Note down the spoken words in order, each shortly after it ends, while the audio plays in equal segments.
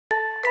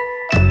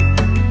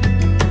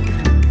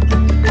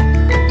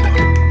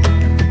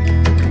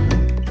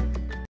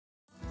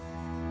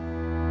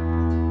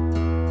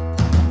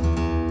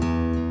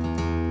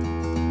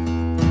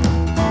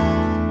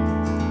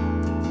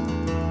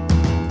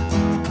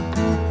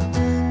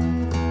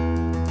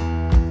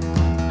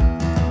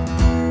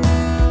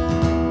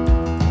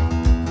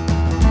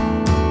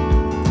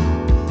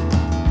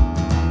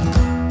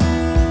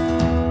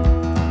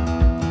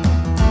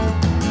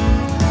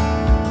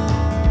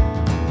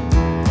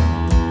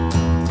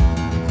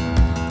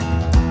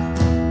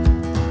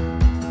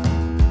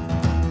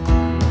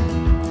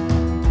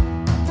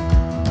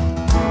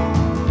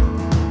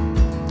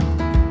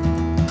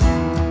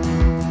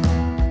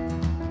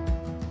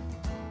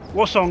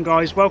What's on,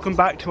 guys? Welcome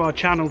back to our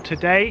channel.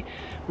 Today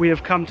we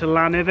have come to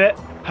Lanivet,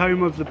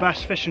 home of the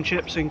best fish and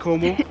chips in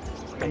Cornwall.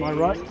 Am I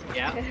right?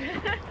 Yeah.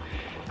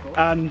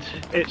 And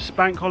it's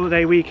bank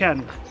holiday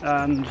weekend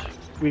and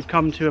we've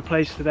come to a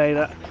place today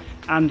that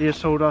Andy has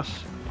told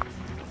us,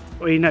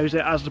 well, he knows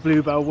it as the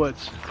Bluebell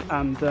Woods,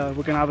 and we're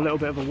going to have a little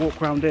bit of a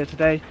walk around here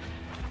today,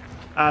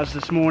 as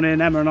this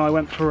morning Emma and I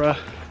went for a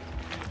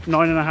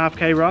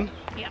 9.5k run.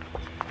 Yeah.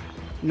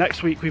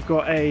 Next week we've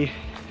got a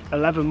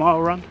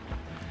 11-mile run,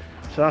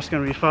 so that's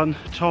going to be fun.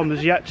 Tom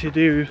has yet to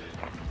do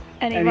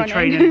any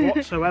training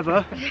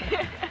whatsoever,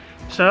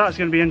 so that's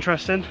going to be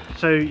interesting.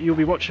 So you'll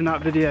be watching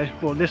that video,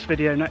 well, this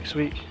video next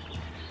week,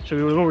 so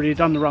we've already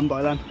done the run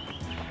by then.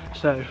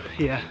 So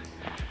yeah,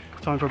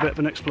 time for a bit of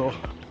an explore.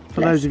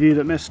 For those of you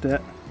that missed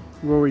it,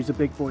 Rory's a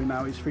big boy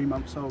now. He's 3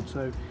 months old,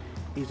 so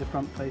he's a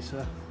front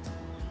facer.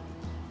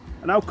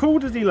 And how cool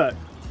does he look?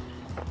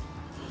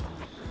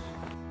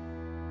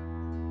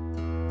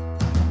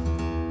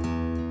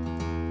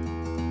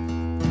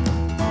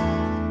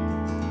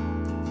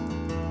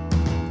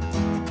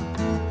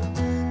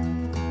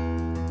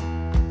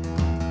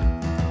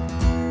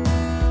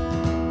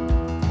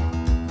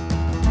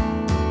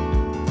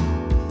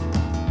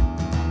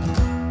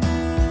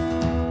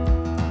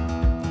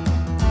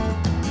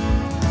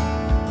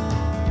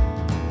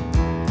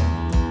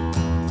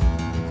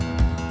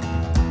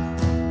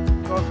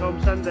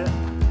 Tom, send it.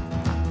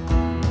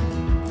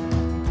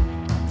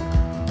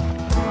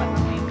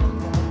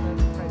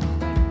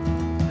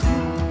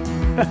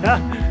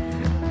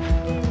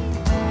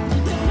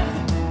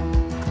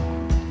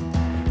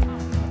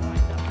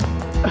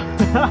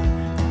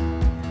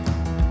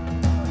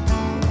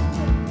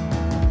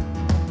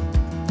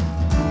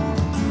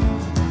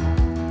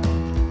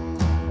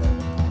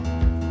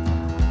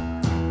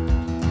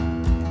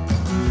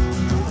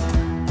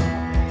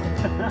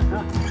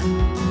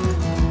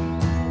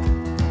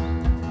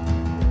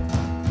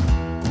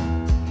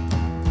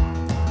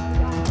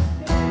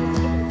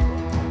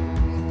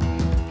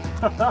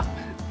 I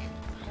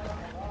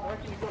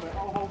reckon you got it.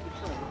 I'll hold the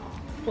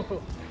tray.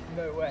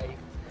 No way.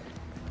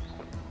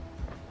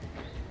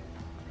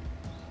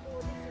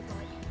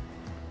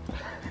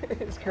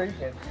 It's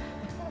creeping.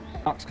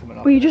 Duck's coming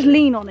up. Well, you just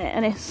lean on it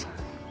and it's...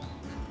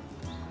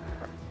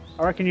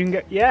 I reckon you can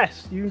get,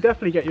 yes, you can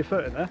definitely get your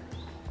foot in there.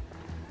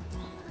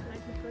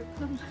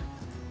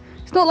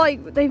 It's not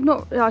like they've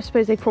not, I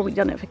suppose they've probably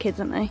done it for kids,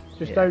 haven't they?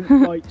 Just don't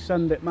like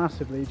send it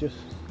massively, just...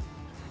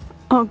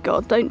 Oh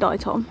God, don't die,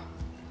 Tom.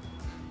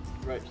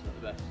 Rope's not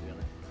the best, to be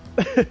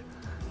honest.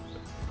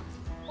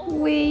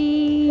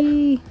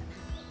 Wee.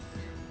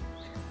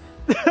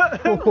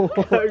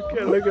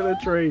 Look at the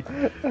tree.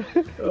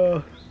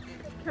 Oh.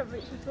 Can't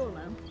reach the floor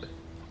now.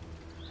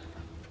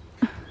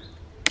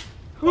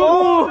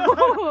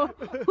 Oh!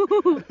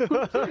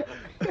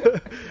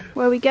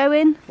 Where are we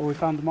going? Well, we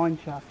found the mine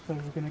shaft, so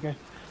we're going to go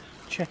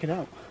check it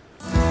out.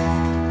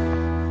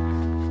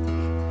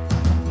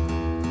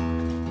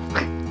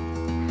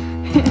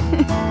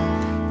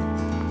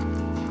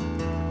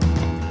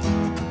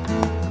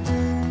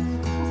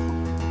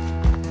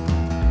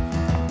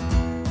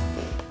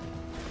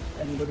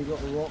 Anybody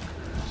got a rock?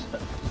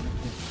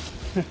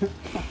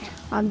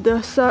 And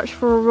the search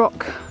for a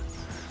rock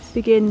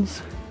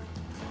begins.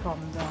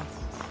 Calming down.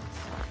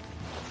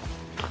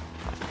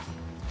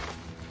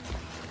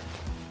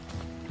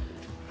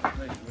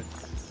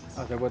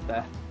 Oh, there wood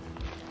there.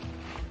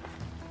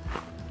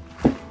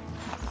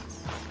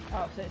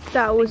 Oh, so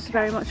That was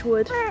very much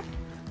wood.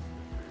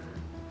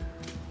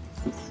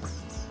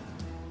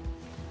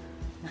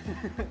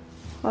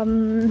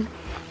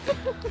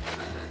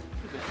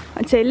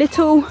 I'd say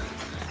little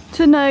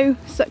to no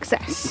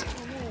success.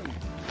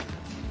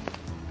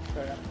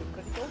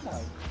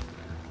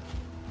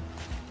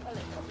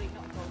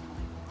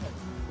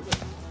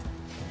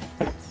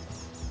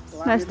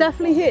 No, it's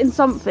definitely hitting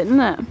something,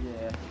 isn't it?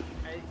 yeah.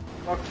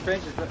 Rock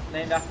Strange is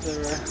named after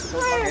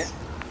Gold Nugget.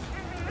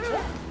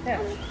 Yeah.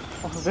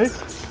 Off of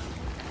this?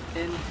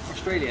 In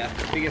Australia,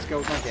 the biggest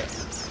gold nugget.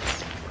 It's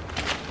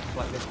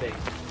like this big,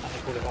 and they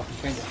call it Rock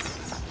Stranger.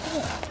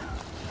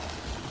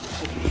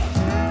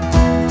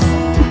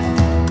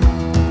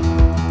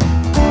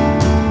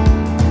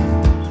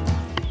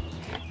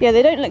 Yeah,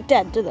 they don't look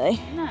dead, do they?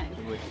 No.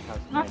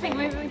 I think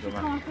maybe we should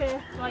come up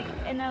here like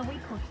in a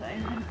week or so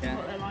and see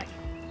what they're like.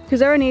 Because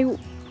they're only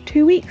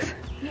 2 weeks.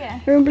 Yeah.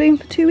 They're in bloom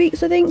for 2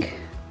 weeks, I think.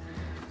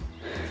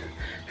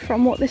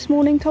 From what this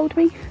morning told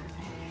me.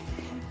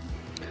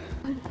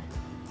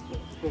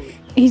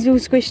 He's all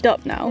squished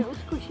up now. Little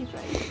squishy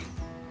face.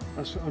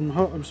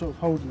 I'm sort of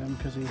holding him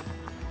because he...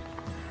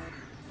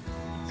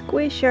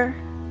 Squisher.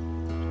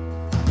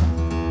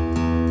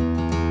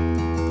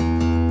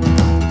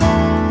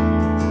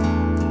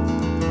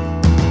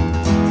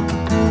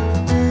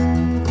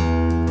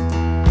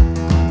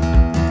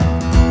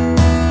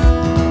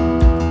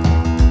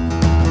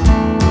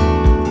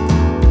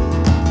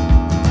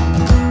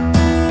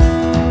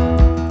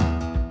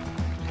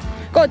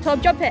 Go on,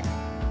 Tom, jump it.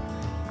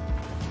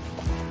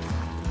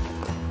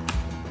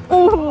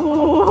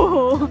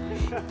 Oh!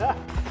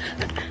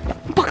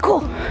 Buckle Oh.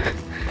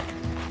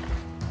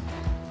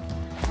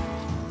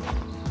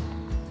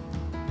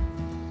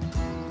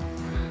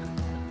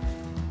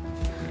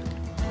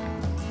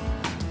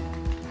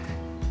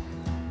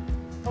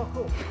 Oh,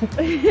 cool.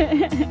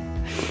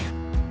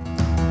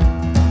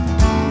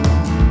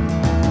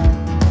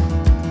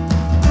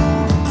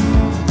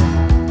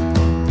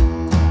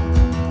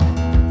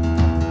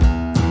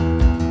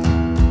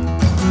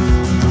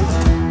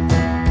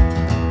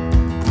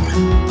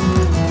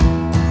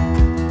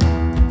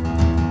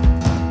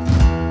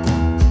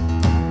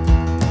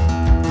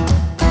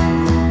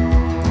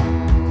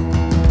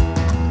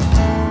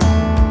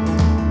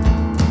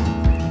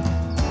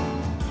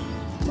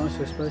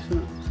 Nice space,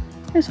 isn't it?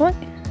 It's right.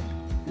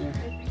 Yeah.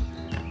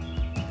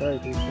 Very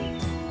beautiful.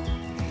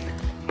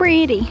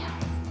 Pretty.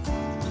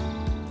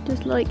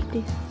 Just like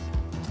this.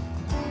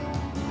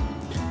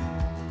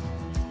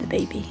 The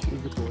baby.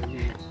 The boy,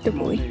 yeah. The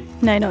Not boy. me.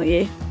 No, not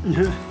you.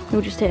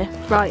 You're just here.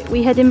 Right,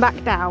 we heading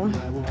back down.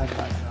 Yeah, we'll head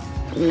back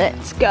down.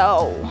 Let's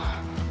go.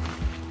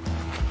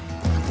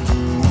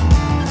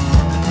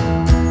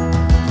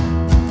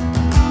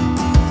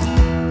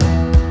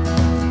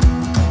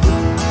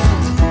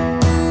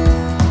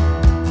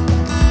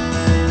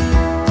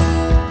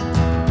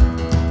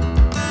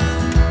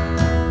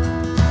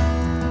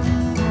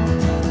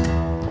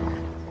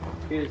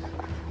 Because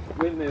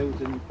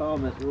windmills and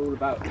farmers are all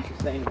about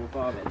sustainable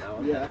farming now.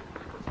 Yeah.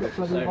 The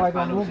solar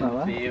panels in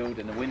the field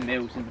and the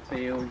windmills in the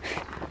field.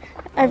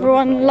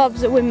 Everyone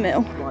loves a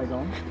windmill. Ride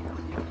on.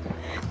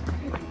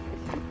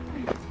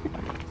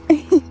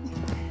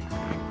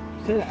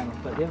 Say that, Emma,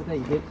 but the other day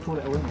you did call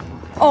it a windmill.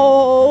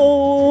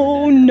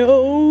 Oh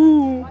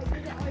no!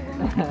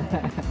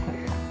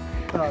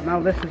 Oh, now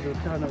this is a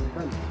turn of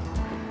events.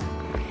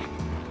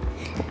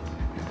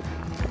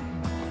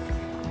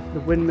 The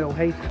windmill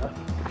hater.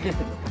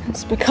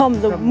 It's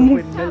become the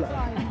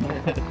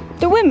Windmiller.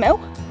 the windmill.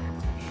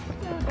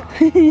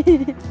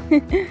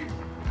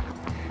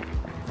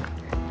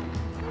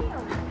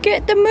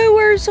 Get the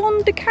mooers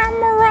on the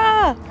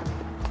camera.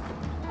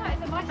 That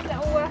is a nice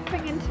little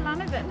thing into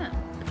Lanivet, isn't it?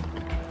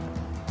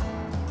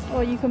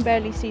 Oh, you can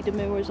barely see the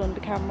mooers on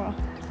the camera.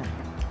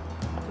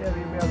 Yeah,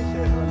 you'll be able to see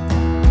it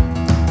when.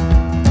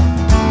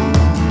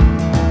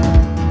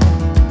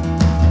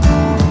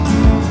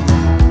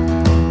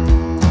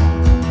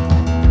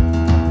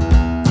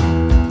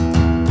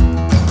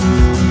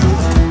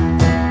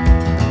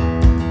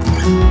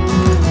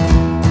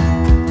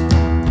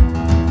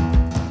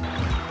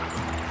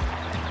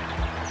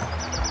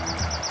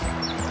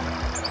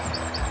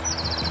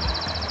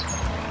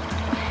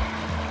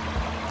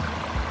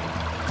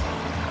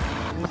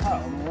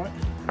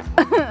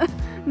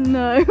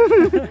 No,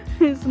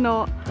 it's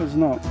not. It's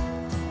not.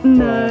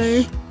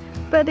 No. Gosh.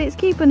 But it's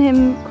keeping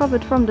him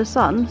covered from the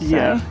sun, so.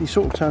 Yeah, he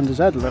sort of turned his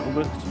head a little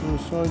bit to the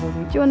side, I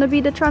think. Do you want to be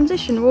the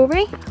transition,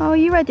 Rory? Are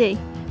you ready?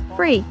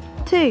 3,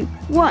 2,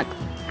 1.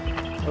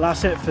 Well,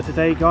 that's it for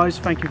today, guys.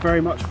 Thank you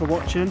very much for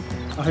watching.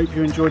 I hope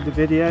you enjoyed the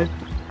video.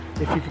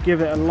 If you could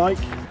give it a like,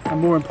 and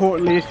more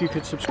importantly, if you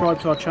could subscribe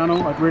to our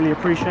channel, I'd really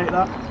appreciate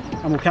that.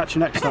 And we'll catch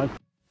you next time.